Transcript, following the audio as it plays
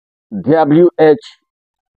WHOSE,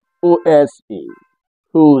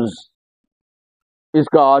 whose,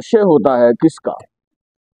 इसका आशय होता है किसका।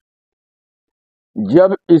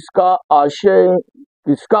 जब इसका आशय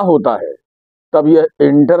किसका होता है तब यह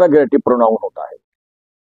इंटरोगेटिव प्रोनाउन होता है,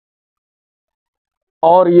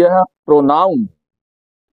 और यह प्रोनाउन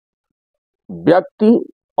व्यक्ति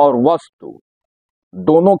और वस्तु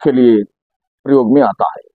दोनों के लिए प्रयोग में आता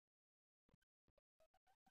है।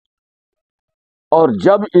 और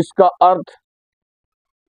जब इसका अर्थ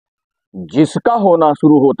जिसका होना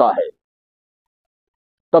शुरू होता है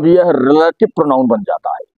तब यह रिलेटिव प्रोनाउन बन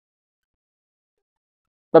जाता है,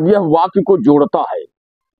 तब यह वाक्य को जोड़ता है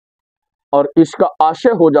और इसका आशय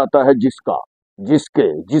हो जाता है जिसका, जिसके,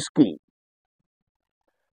 जिसकी।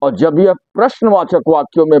 और जब यह प्रश्नवाचक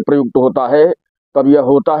वाक्यों में प्रयुक्त होता है तब यह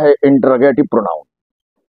होता है इंटरोगेटिव प्रोनाउन,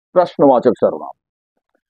 प्रश्नवाचक सर्वनाम।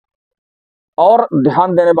 और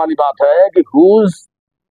ध्यान देने वाली बात है कि whose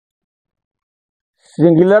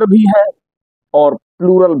सिंगुलर भी है और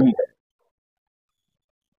प्लूरल भी है।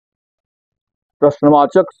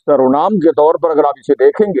 प्रश्नवाचक सर्वनाम के तौर पर अगर आप इसे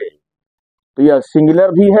देखेंगे तो यह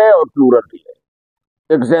सिंगुलर भी है और प्लूरल भी है।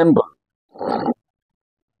 एग्जाम्पल,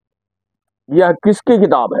 यह किसकी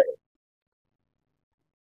किताब है?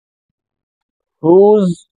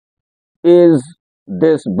 Whose is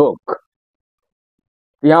this book?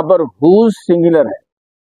 यहां पर whose सिंगुलर है,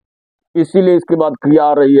 इसीलिए इसके बाद क्रिया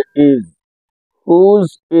आ रही है is।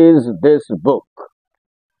 Whose is this book?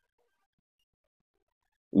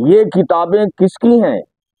 ये किताबें किसकी हैं?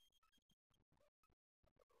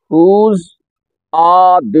 Whose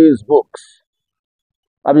are these books?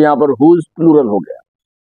 अब यहां पर whose प्लूरल हो गया।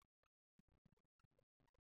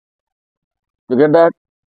 You get that?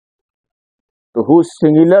 तो whose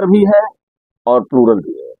सिंगुलर भी है और प्लूरल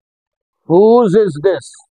भी है। Whose is this?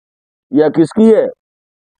 यह किसकी है?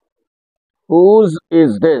 Whose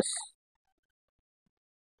is this?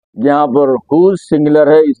 यहां पर whose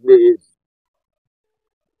सिंगुलर है इसलिए is।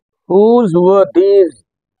 Whose were these?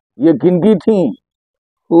 ये किनकी थी?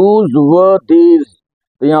 Whose were these?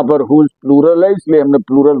 तो यहां पर whose प्लूरल है इसलिए हमने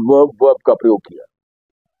प्लूरल वर्ब का प्रयोग किया।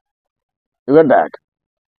 You get that?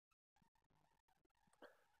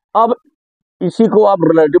 अब इसी को आप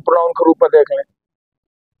रिलेटिव प्रोनाउन के रूप में देख लें।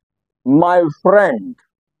 My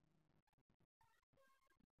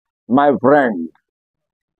friend,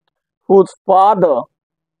 whose father,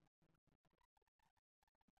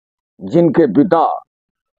 जिनके पिता,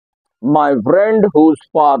 my friend whose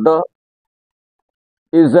father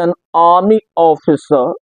is an army officer,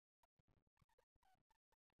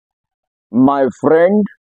 my friend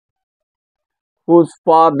whose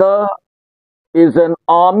father is an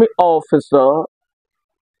army officer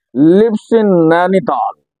lives in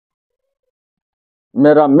Nainital,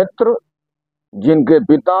 मेरा मित्र जिनके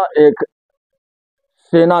पिता एक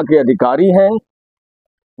सेना के अधिकारी हैं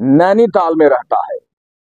नैनीताल में रहता है।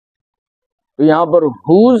 तो यहां पर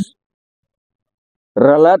whose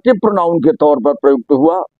रिलेटिव प्रोनाउन के तौर पर प्रयुक्त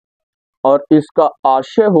हुआ और इसका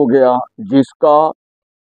आशय हो गया जिसका,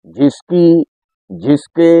 जिसकी,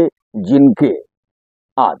 जिसके, जिनके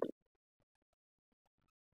आदि।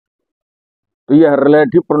 तो यह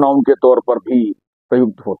रिलेटिव प्रोनाउन के तौर पर भी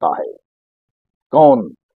प्रयुक्त होता है। कौन?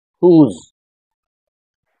 whose।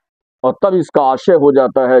 और तब इसका आशय हो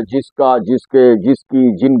जाता है जिसका, जिसके, जिसकी,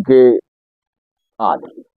 जिनके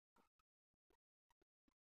आदि।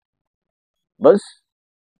 बस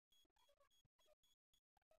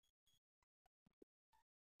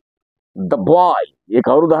द बॉय, एक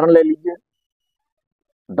और उदाहरण ले लीजिए।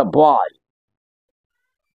 The boy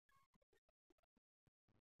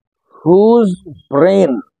whose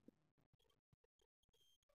brain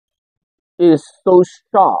is so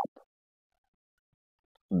sharp,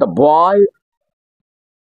 the boy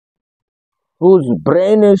whose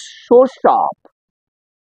brain is so sharp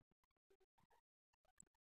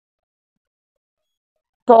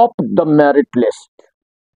topped the merit list,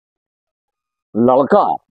 लड़का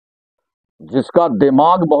जिसका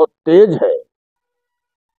दिमाग बहुत तेज है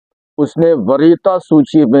उसने वरीयता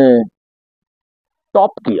सूची में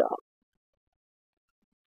टॉप किया।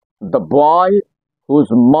 The boy whose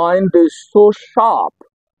mind is so sharp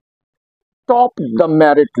topped the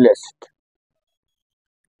merit list,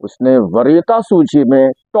 उसने वरीयता सूची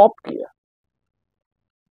में टॉप किया।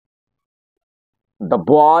 The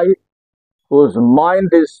boy whose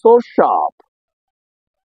mind is so sharp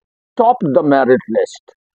topped the merit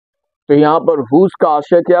list। तो यहां पर whose का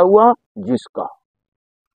आशय क्या हुआ? जिसका।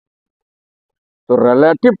 तो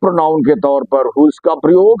रिलेटिव प्रोनाउन के तौर पर whose का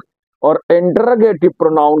प्रयोग और इंटरोगेटिव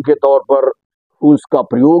प्रोनाउन के तौर पर whose का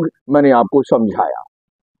प्रयोग मैंने आपको समझाया।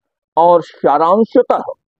 और सारांशतः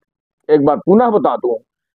एक बार पुनः बता दूं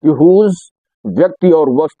कि हुज व्यक्ति और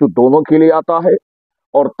वस्तु दोनों के लिए आता है,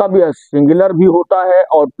 और तब यह सिंगुलर भी होता है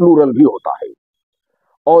और प्लूरल भी होता है।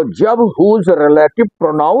 और जब हुज रिलेटिव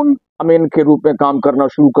प्रोनाउन अमीन के रूप में काम करना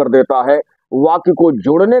शुरू कर देता है, वाक्य को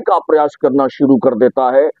जोड़ने का प्रयास करना शुरू कर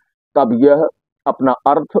देता है, तब यह अपना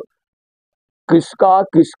अर्थ किसका,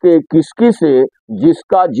 किसके, किसकी से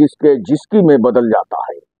जिसका, जिसके, जिसकी में बदल जाता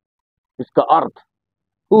है। इसका अर्थ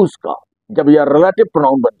हुज का जब यह रिलेटिव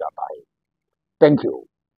प्रोनाउन बन जाता है। Thank you.